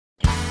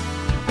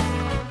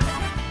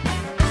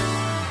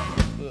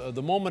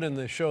the moment in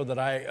the show that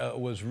I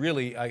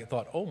I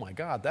thought, oh my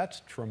God,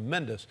 that's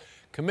tremendous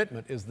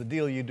commitment, is the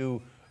deal you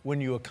do when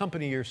you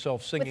accompany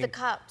yourself singing with the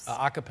cups.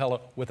 A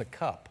cappella with a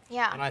cup.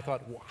 Yeah. And I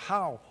thought,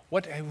 how?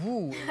 What?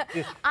 Who?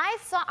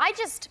 I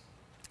just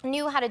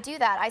knew how to do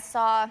that. I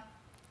saw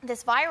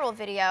this viral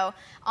video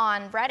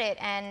on Reddit,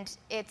 and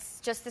it's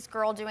just this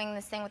girl doing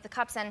this thing with the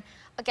cups. And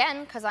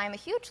again, because I'm a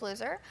huge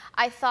loser,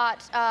 I thought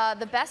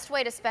the best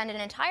way to spend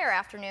an entire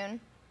afternoon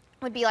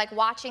would be like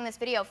watching this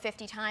video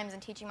 50 times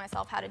and teaching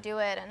myself how to do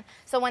it. And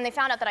so when they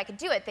found out that I could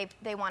do it,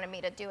 they wanted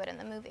me to do it in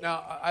the movie.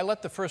 Now, I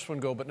let the first one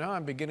go, but now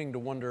I'm beginning to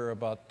wonder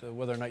about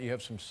whether or not you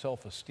have some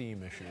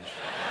self-esteem issues.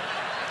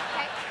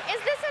 Okay. Is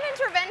this an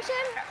intervention?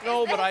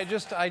 No, but I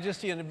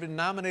just you've been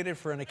nominated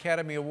for an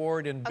Academy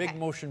Award in big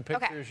motion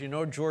pictures. Okay. You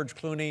know George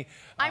Clooney.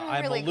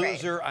 I'm really a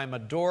loser. great. I'm a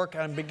dork.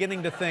 I'm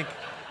beginning to think.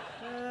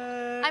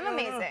 I'm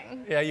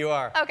amazing. Yeah, you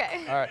are.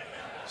 Okay. All right.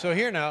 So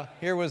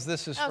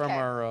this is from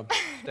our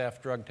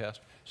staff drug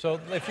test. So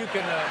if you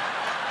can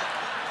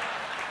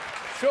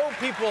show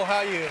people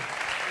how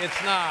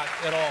it's not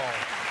at all.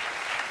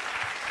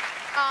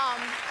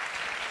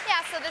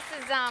 Yeah, so this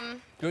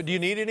is, Do you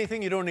need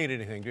anything? You don't need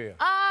anything, do you?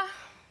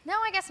 no,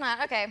 I guess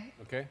not. Okay.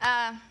 Okay.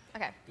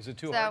 Okay. Is it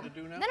too hard to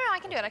do now? No, I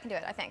can do it. I can do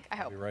it, I think. I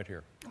hope. I'll be right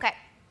here. Okay.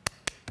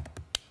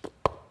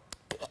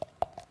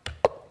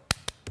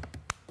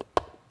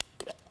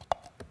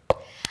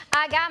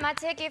 I got my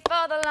ticket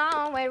for the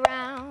long way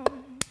round.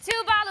 2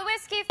 bottles of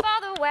whiskey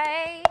for the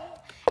way.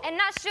 And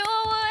I sure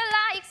would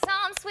like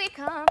some sweet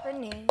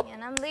company.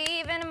 And I'm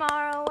leaving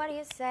tomorrow, what do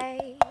you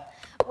say?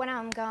 When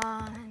I'm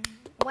gone,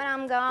 when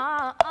I'm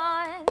gone.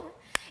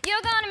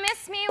 You're gonna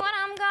miss me when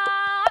I'm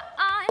gone.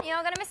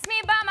 You're gonna miss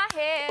me by my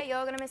hair.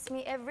 You're gonna miss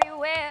me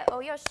everywhere. Oh,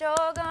 you're sure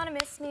gonna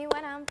miss me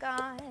when I'm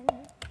gone.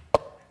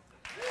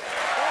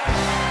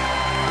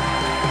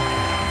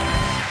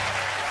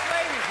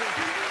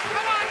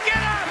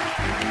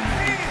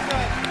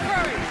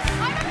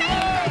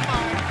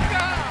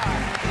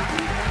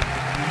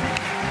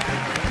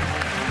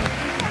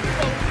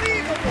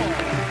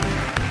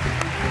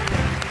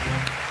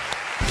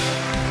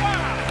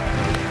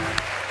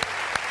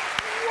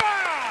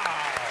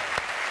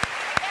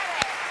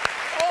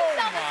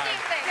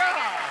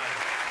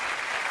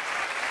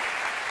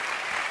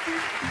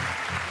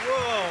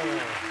 Whoa.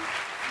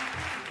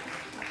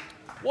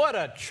 What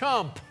a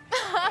chump.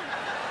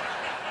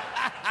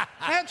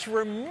 That's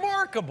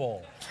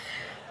remarkable.